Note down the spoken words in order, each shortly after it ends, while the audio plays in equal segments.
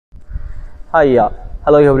Hi,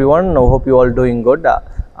 hello everyone. I hope you all doing good.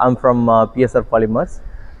 I'm from PSR Polymers,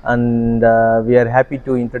 and we are happy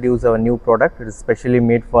to introduce our new product. It is specially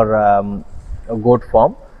made for a goat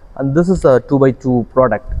farm, and this is a 2x2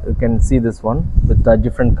 product. You can see this one with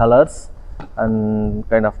different colors and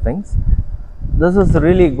kind of things. This is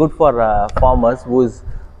really good for farmers who is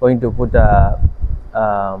going to put a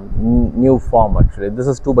new farm. Actually, this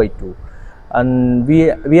is 2x2, and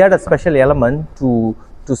we had a special element to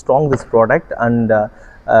strong this product, and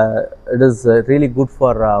it is really good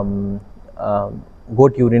for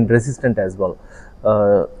goat urine resistant as well.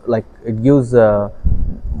 Like it gives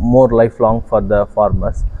more lifelong for the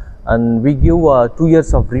farmers, and we give 2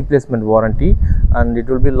 years of replacement warranty, and it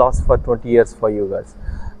will be lost for 20 years for you guys.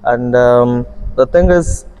 And the thing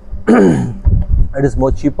is it is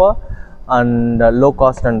more cheaper and low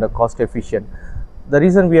cost and cost efficient. The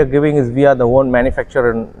reason we are giving is we are the own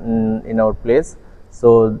manufacturer in our place,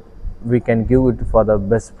 so we can give it for the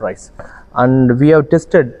best price. And we have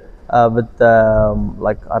tested with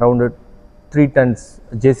like around 3 tons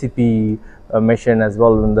JCP machine as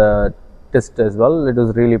well in the test as well. It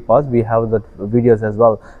was really fast. We have the videos as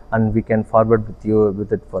well, and we can forward with you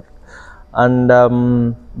with it for. And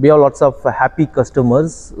we have lots of happy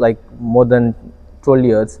customers, like more than 12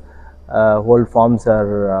 years. Whole farms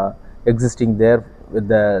are existing there with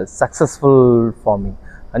the successful farming.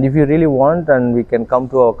 And if you really want, and we can come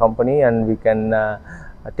to our company and we can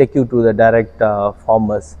take you to the direct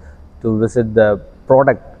farmers to visit the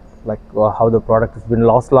product, like how the product has been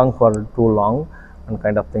lost long for too long, and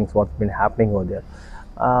kind of things what's been happening over there.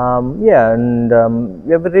 Yeah, and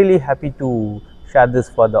we are really happy to share this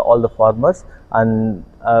for all the farmers, and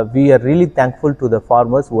we are really thankful to the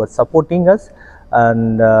farmers who are supporting us,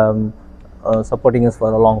 and supporting us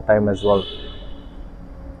for a long time as well.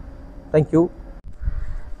 Thank you.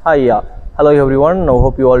 Hi, hello everyone. I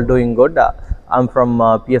hope you all doing good. I'm from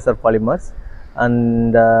PSR Polymers,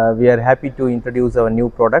 and we are happy to introduce our new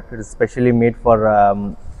product. It is specially made for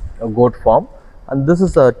a goat farm, and this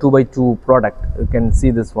is a 2x2 product. You can see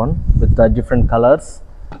this one with different colors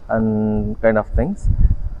and kind of things.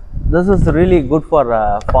 This is really good for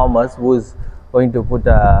farmers who is going to put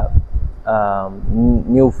a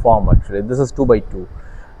new farm. Actually, this is 2x2,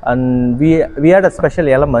 and we had a special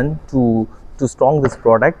element to strong this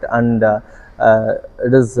product, and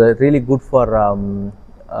it is really good for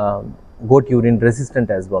goat urine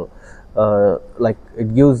resistant as well. Like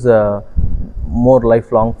it gives more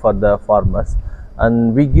lifelong for the farmers,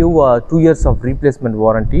 and we give 2 years of replacement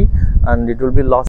warranty, and it will be lost